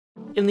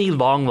In the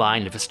long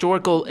line of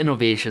historical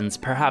innovations,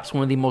 perhaps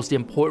one of the most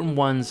important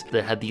ones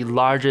that had the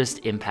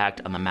largest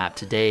impact on the map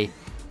today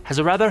has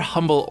a rather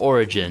humble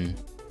origin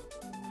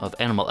of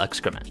animal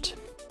excrement.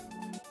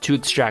 To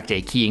extract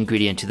a key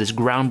ingredient to this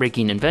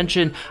groundbreaking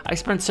invention, I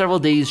spent several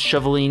days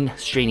shoveling,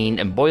 straining,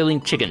 and boiling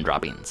chicken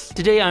droppings.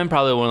 Today I'm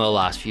probably one of the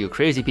last few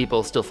crazy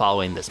people still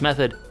following this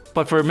method,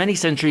 but for many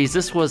centuries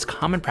this was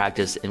common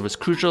practice and was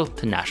crucial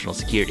to national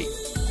security.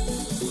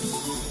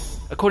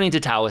 According to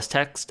Taoist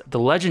text, the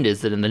legend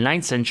is that in the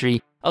 9th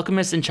century,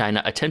 alchemists in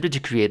China attempted to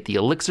create the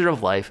elixir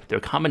of life through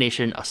a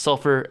combination of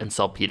sulfur and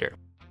saltpeter.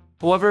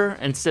 However,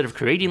 instead of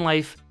creating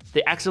life,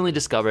 they accidentally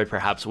discovered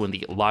perhaps one of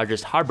the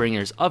largest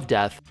harbingers of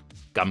death,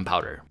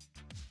 gunpowder.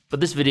 But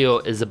this video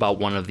is about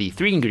one of the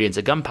 3 ingredients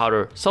of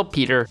gunpowder,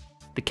 saltpeter,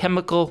 the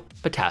chemical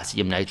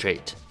potassium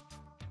nitrate.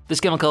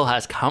 This chemical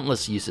has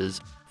countless uses,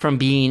 from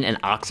being an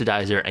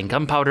oxidizer and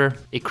gunpowder,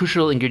 a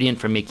crucial ingredient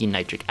for making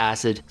nitric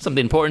acid,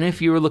 something important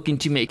if you were looking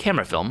to make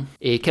camera film,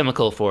 a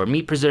chemical for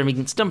meat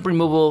preserving, stump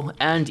removal,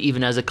 and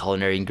even as a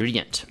culinary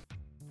ingredient.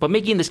 But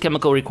making this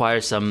chemical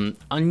requires some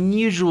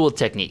unusual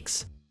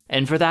techniques.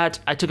 And for that,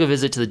 I took a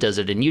visit to the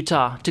desert in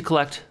Utah to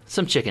collect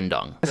some chicken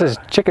dung. This is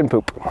chicken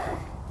poop,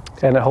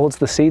 and it holds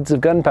the seeds of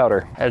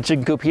gunpowder. I have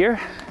chicken coop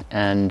here,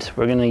 and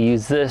we're gonna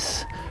use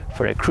this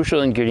for a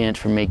crucial ingredient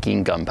for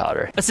making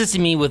gunpowder.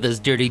 Assisting me with this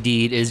dirty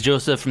deed is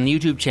Joseph from the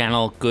YouTube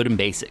channel Good and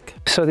Basic.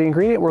 So the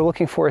ingredient we're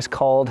looking for is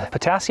called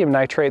potassium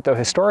nitrate, though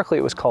historically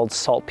it was called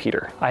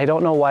saltpeter. I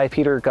don't know why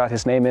Peter got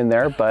his name in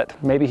there, but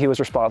maybe he was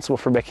responsible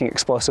for making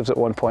explosives at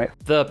one point.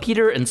 The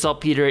peter and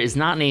saltpeter is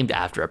not named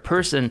after a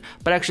person,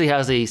 but actually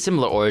has a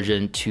similar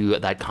origin to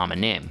that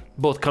common name,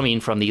 both coming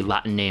from the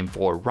Latin name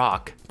for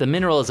rock. The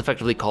mineral is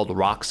effectively called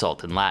rock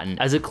salt in Latin,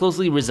 as it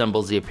closely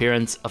resembles the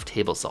appearance of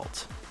table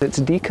salt. It's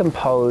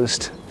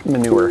decomposed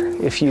manure.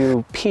 If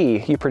you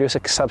pee, you produce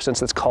a substance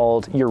that's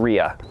called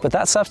urea. But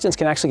that substance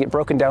can actually get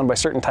broken down by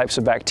certain types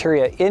of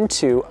bacteria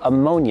into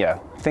ammonia.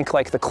 Think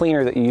like the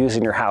cleaner that you use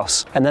in your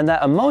house. And then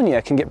that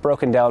ammonia can get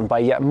broken down by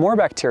yet more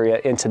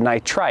bacteria into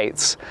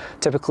nitrites,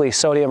 typically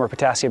sodium or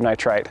potassium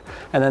nitrite.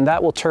 And then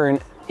that will turn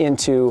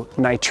into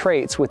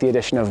nitrates with the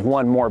addition of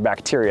one more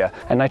bacteria.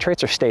 And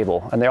nitrates are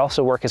stable, and they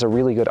also work as a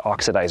really good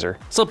oxidizer.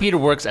 Saltpeter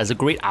works as a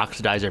great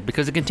oxidizer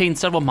because it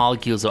contains several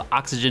molecules of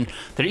oxygen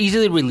that are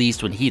easily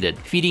released when heated,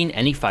 feeding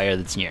any fire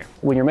that's near.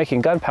 When you're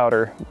making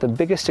gunpowder, the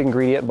biggest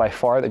ingredient by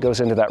far that goes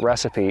into that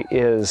recipe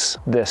is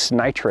this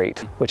nitrate,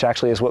 which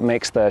actually is what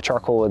makes the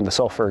charcoal and the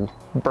sulfur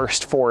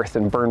burst forth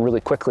and burn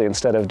really quickly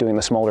instead of doing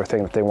the smaller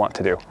thing that they want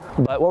to do.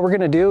 But what we're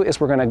gonna do is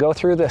we're gonna go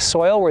through this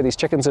soil where these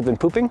chickens have been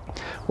pooping.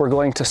 We're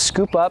going to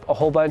scoop up a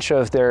whole bunch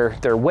of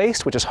their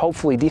waste, which is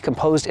hopefully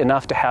decomposed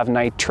enough to have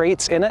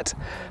nitrates in it.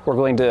 We're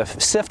going to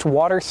sift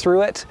water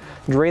through it,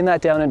 drain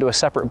that down into a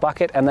separate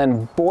bucket, and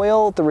then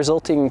boil the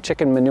resulting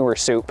chicken manure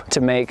soup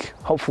to make,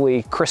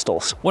 hopefully,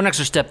 crystals. One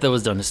extra step that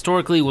was done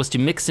historically was to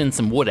mix in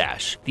some wood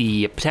ash.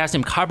 The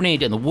potassium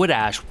carbonate and the wood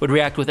ash would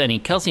react with any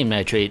calcium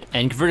nitrate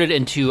and convert it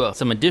into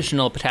some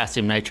additional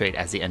potassium nitrate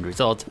as the end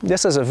result.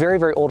 This is a very,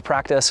 very old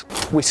practice.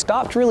 We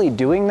stopped really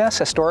doing this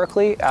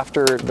historically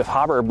after the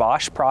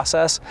Haber-Bosch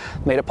process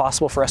made it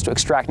possible for us to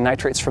extract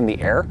nitrates from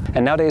the air.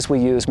 And nowadays we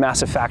use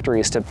massive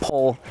factories to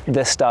pull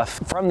this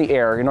stuff from the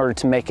air in order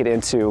to make it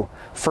into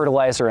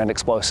fertilizer and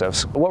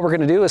explosives. What we're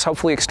going to do is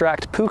hopefully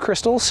extract poo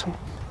crystals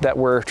that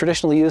were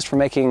traditionally used for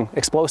making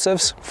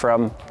explosives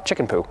from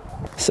chicken poo.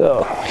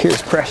 So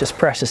here's precious,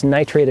 precious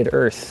nitrated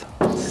earth.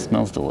 It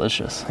smells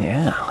delicious.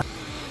 Yeah.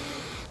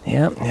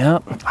 Yep.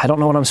 I don't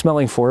know what I'm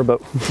smelling for,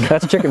 but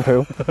that's chicken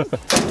poo.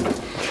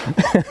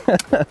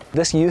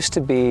 This used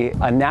to be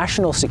a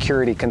national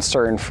security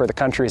concern for the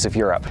countries of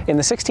Europe. In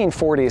the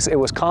 1640s, it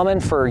was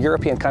common for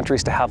European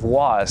countries to have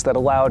laws that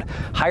allowed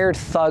hired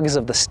thugs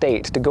of the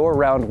state to go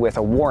around with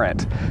a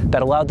warrant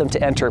that allowed them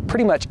to enter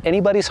pretty much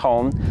anybody's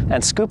home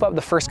and scoop up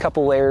the first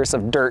couple layers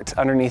of dirt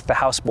underneath the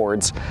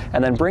houseboards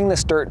and then bring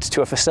this dirt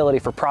to a facility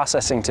for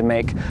processing to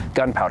make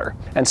gunpowder.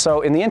 And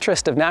so in the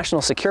interest of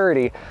national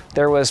security,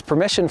 there was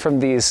permission from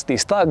these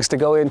thugs to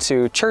go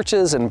into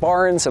churches and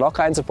barns and all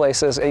kinds of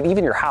places, and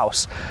even your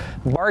house.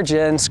 Barge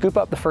in, scoop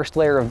up the first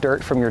layer of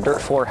dirt from your dirt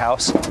floor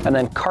house, and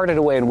then cart it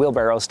away in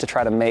wheelbarrows to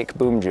try to make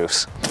boom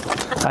juice.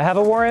 I have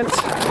a warrant.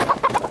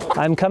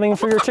 I'm coming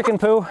for your chicken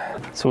poo.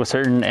 So are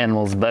certain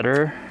animals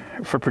better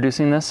for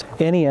producing this?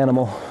 Any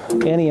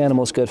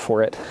animal's good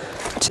for it.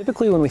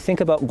 Typically when we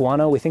think about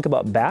guano, we think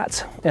about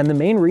bats, and the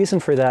main reason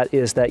for that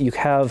is that you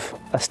have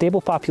a stable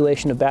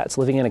population of bats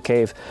living in a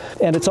cave,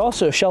 and it's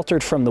also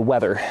sheltered from the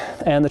weather.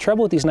 And the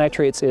trouble with these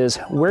nitrates is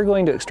we're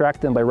going to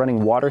extract them by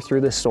running water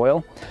through this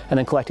soil and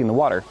then collecting the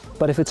water.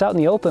 But if it's out in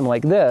the open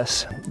like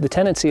this, the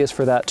tendency is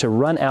for that to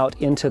run out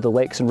into the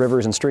lakes and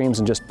rivers and streams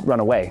and just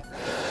run away.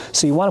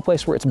 So you want a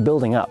place where it's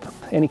building up.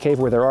 Any cave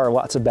where there are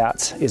lots of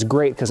bats is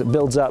great because it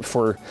builds up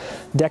for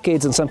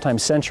decades and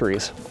sometimes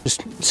centuries.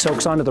 Just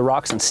soaks onto the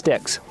rocks and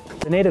sticks.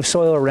 The native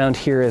soil around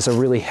here is a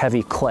really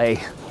heavy clay,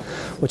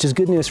 which is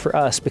good news for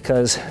us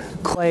because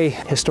clay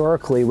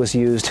historically was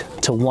used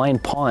to line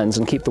ponds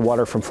and keep the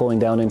water from flowing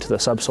down into the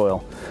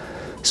subsoil.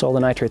 So all the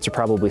nitrates are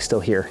probably still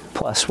here.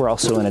 Plus, we're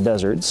also in a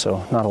desert,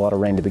 so not a lot of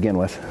rain to begin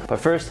with. But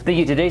first, thank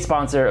you to today's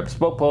sponsor,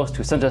 Bespoke Post,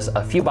 who sent us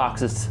a few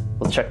boxes.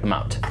 Let's check them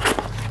out.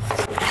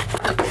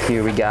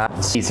 Here we got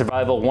the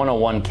Survival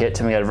 101 kit,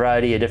 and we got a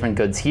variety of different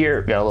goods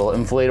here. We got a little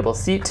inflatable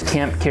seat,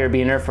 camp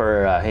carabiner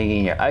for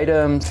hanging your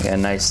items, we got a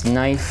nice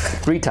knife,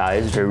 3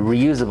 ties, which are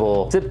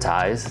reusable zip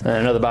ties. And in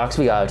another box,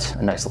 we got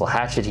a nice little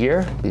hatchet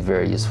here, be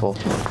very useful.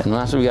 And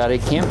last, we got a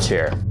camp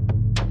chair.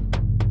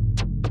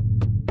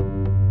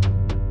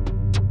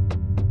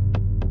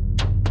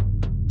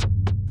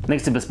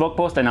 Thanks to Bespoke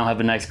Post, I now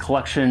have a nice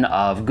collection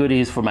of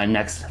goodies for my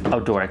next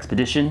outdoor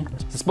expedition.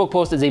 Bespoke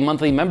Post is a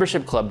monthly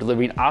membership club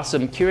delivering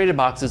awesome curated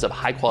boxes of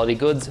high quality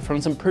goods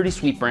from some pretty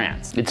sweet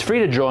brands. It's free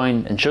to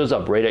join and shows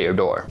up right at your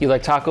door. You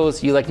like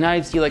tacos, you like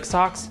knives, you like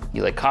socks,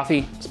 you like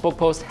coffee, Bespoke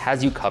Post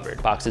has you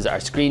covered. Boxes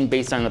are screened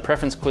based on the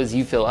preference quiz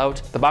you fill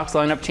out. The box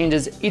lineup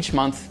changes each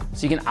month,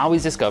 so you can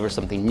always discover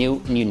something new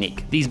and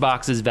unique. These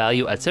boxes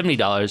value at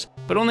 $70,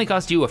 but only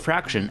cost you a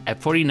fraction at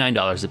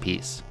 $49 a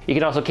piece. You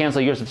can also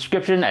cancel your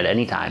subscription at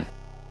any time.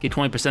 Get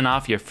 20%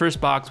 off your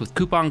first box with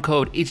coupon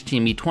code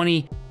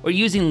HTME20 or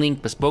using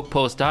link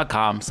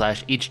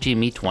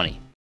bespokepost.com/HTME20.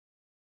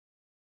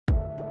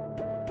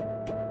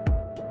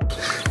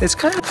 It's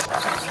kind of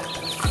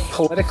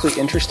politically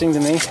interesting to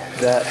me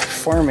that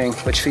farming,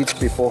 which feeds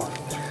people,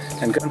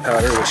 and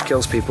gunpowder, which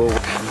kills people,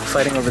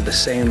 fighting over the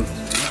same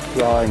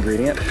raw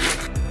ingredient.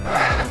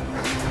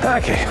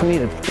 Okay, we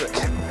need a brick.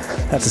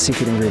 That's a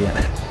secret ingredient.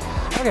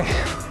 Okay.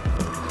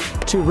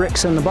 2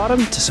 bricks in the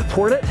bottom to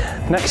support it.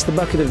 Next, the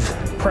bucket of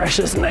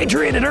precious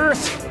nitrated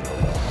earth.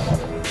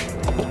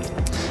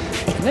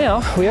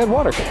 Now we add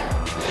water.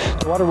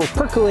 The water will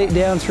percolate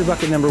down through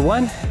bucket number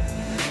 1,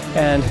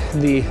 and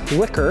the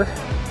liquor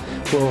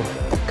will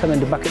come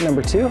into bucket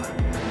number 2,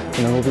 and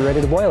then we'll be ready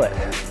to boil it.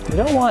 We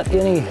don't want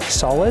any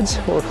solids.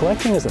 What we're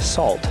collecting is the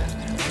salt.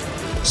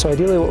 So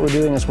ideally what we're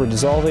doing is we're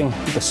dissolving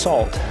the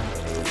salt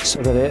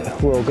so that it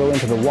will go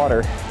into the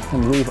water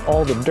and leave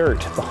all the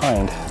dirt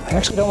behind. I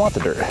actually don't want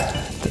the dirt.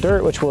 The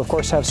dirt, which will of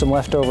course have some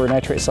leftover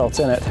nitrate salts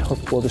in it,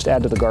 we'll just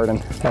add to the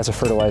garden as a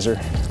fertilizer.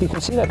 You can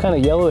see that kind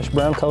of yellowish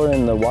brown color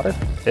in the water?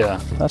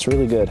 Yeah. That's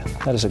really good.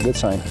 That is a good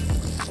sign.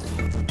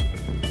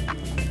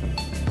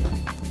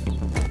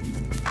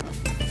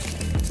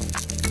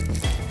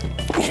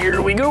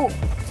 Here we go.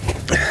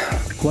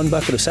 1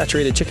 bucket of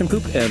saturated chicken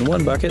poop and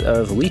 1 bucket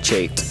of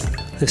leachate.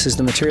 This is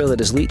the material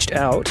that is leached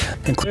out,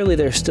 and clearly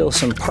there's still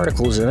some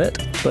particles in it,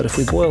 but if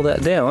we boil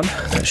that down,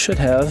 that should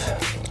have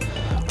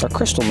our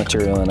crystal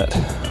material in it.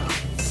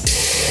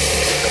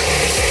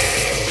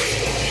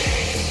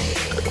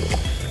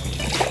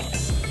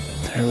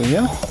 There we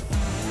go.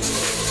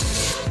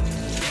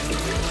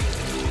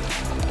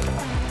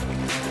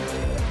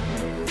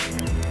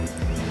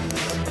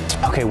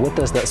 Okay, what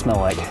does that smell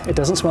like? It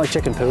doesn't smell like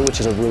chicken poo, which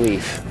is a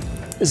relief.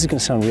 This is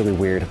gonna sound really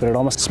weird, but it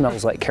almost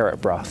smells like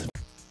carrot broth.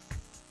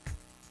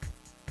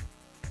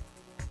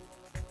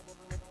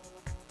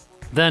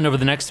 Then over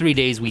the next 3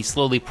 days, we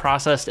slowly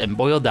processed and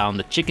boiled down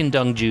the chicken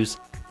dung juice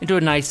into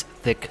a nice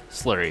thick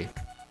slurry.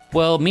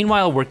 Well,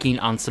 meanwhile working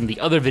on some of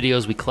the other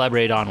videos we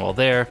collaborated on while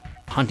there,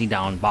 hunting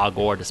down bog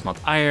ore to smelt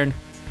iron,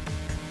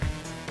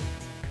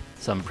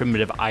 some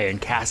primitive iron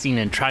casting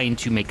and trying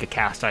to make a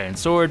cast iron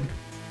sword,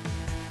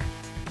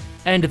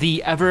 and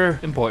the ever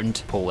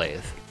important pull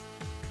lathe.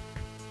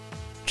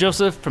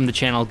 Joseph from the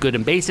channel Good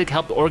and Basic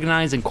helped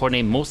organize and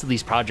coordinate most of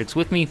these projects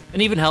with me,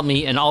 and even helped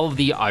me in all of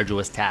the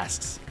arduous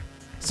tasks.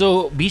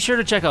 So be sure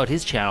to check out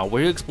his channel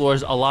where he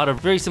explores a lot of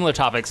very similar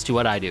topics to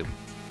what I do.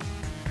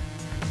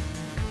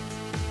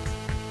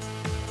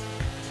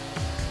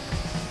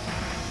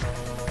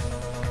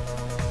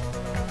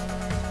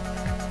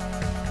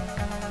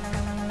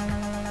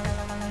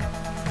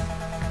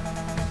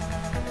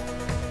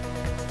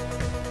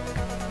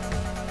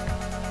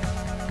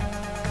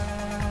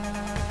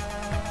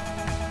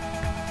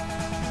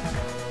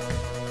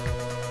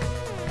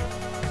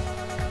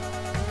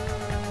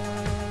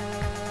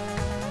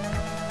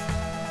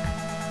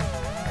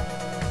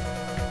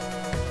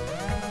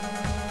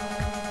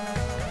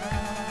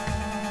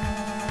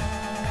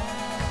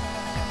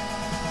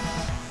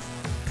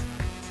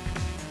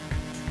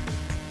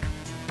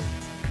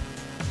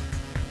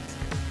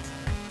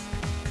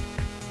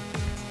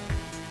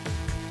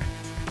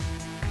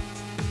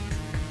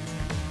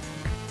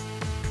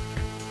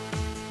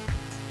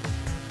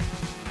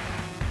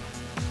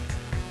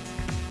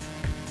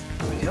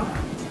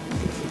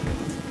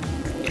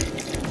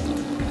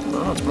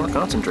 Oh, it's more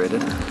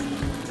concentrated.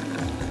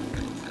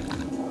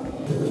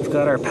 We've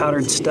got our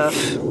powdered stuff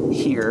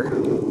here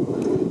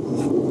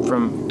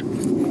from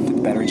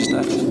battery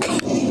stuff.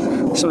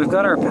 So we've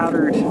got our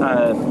powdered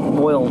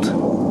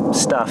boiled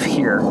stuff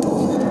here.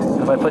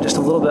 If I put just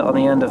a little bit on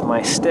the end of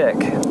my stick,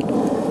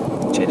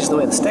 it changes the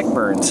way the stick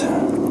burns.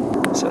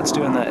 So it's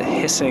doing that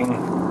hissing,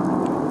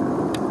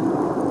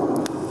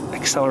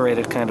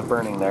 accelerated kind of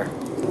burning there.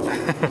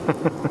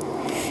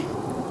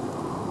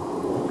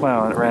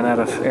 Wow, and it ran out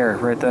of air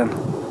right then.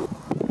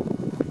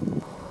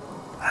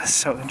 That's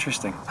so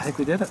interesting. I think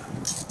we did it.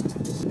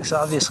 This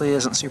obviously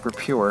isn't super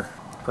pure,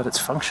 but it's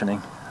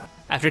functioning.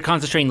 After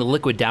concentrating the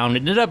liquid down, it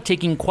ended up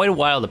taking quite a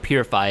while to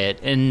purify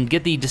it and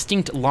get the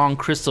distinct long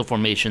crystal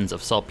formations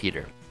of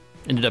saltpeter.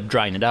 Ended up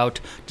drying it out,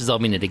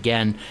 dissolving it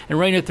again, and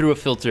running it through a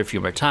filter a few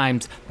more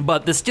times,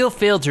 but this still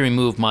failed to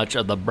remove much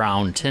of the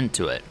brown tint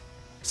to it.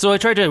 So I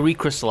tried to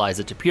recrystallize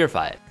it to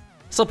purify it.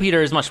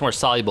 Saltpeter is much more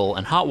soluble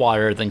in hot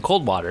water than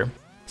cold water,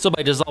 so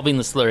by dissolving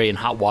the slurry in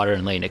hot water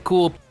and letting it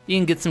cool, you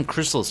can get some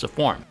crystals to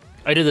form.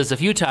 I did this a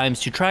few times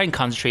to try and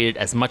concentrate it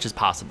as much as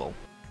possible.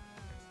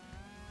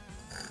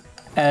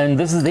 And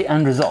this is the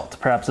end result.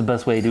 Perhaps the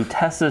best way to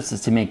test this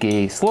is to make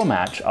a slow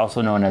match,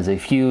 also known as a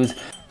fuse,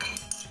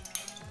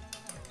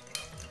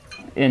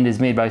 and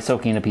is made by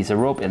soaking a piece of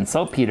rope in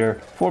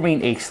saltpeter,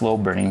 forming a slow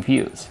burning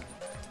fuse.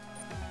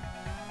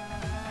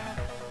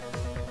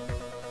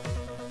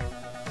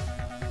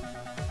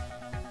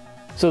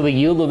 So the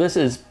yield of this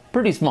is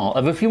pretty small. I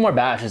have a few more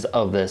batches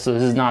of this, so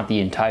this is not the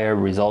entire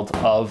result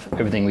of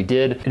everything we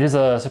did. It is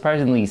a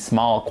surprisingly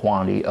small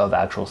quantity of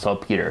actual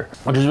saltpeter,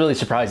 which is really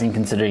surprising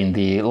considering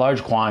the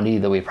large quantity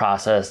that we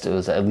processed. It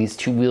was at least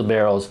 2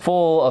 wheelbarrows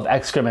full of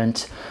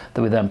excrement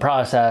that we then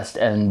processed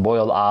and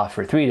boiled off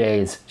for 3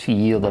 days to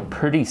yield a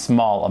pretty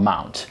small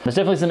amount. There's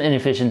definitely some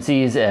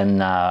inefficiencies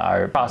in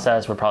our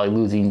process. We're probably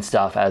losing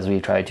stuff as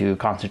we try to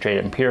concentrate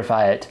it and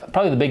purify it.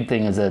 Probably the big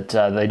thing is that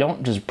they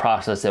don't just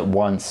process it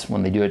once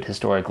when they do it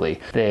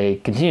historically. They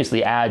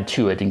continuously add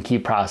to it and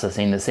keep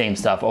processing the same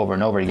stuff over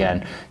and over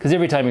again, because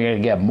every time you're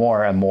going to get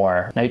more and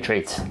more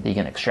nitrates that you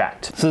can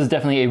extract. So this is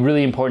definitely a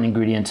really important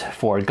ingredient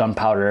for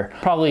gunpowder,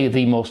 probably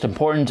the most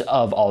important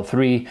of all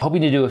three.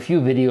 Hoping to do a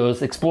few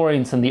videos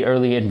exploring some of the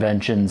early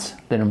inventions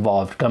that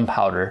involved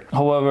gunpowder.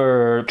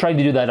 However, trying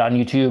to do that on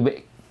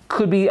YouTube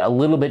could be a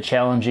little bit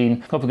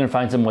challenging. Hope we can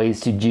find some ways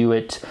to do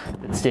it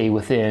that stay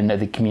within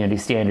the community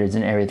standards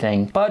and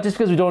everything. But just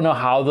because we don't know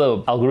how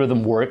the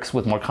algorithm works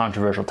with more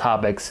controversial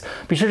topics,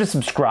 be sure to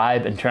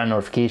subscribe and turn on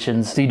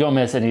notifications so you don't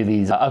miss any of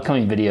these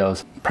upcoming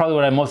videos. Probably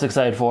what I'm most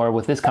excited for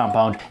with this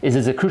compound is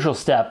it's a crucial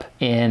step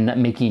in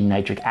making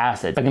nitric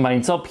acid. By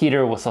combining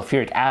saltpeter with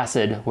sulfuric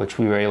acid, which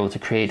we were able to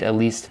create at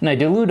least in a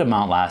dilute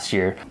amount last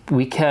year,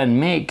 we can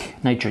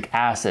make nitric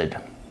acid,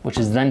 which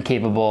is then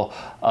capable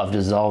of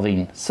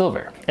dissolving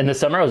silver. In the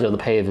summer, I was able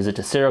to pay a visit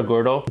to Cerro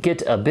Gordo,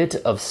 get a bit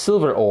of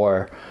silver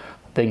ore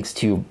thanks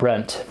to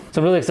Brent.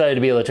 So I'm really excited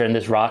to be able to turn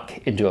this rock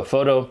into a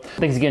photo.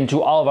 Thanks again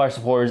to all of our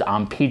supporters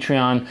on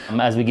Patreon.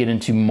 As we get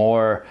into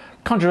more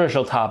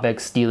controversial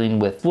topics dealing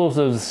with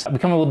explosives,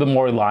 become a little bit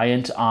more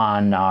reliant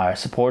on our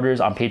supporters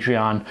on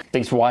Patreon.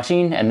 Thanks for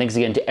watching, and thanks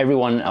again to every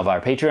one of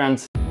our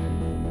Patreons.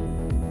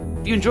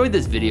 If you enjoyed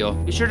this video,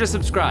 be sure to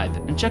subscribe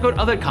and check out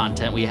other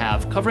content we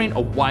have covering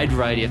a wide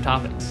variety of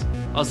topics.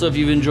 Also, if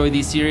you've enjoyed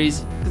these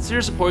series,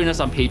 consider supporting us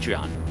on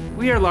Patreon.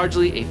 We are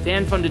largely a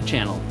fan-funded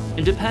channel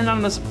and depend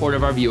on the support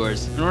of our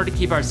viewers in order to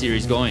keep our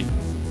series going.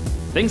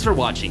 Thanks for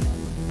watching.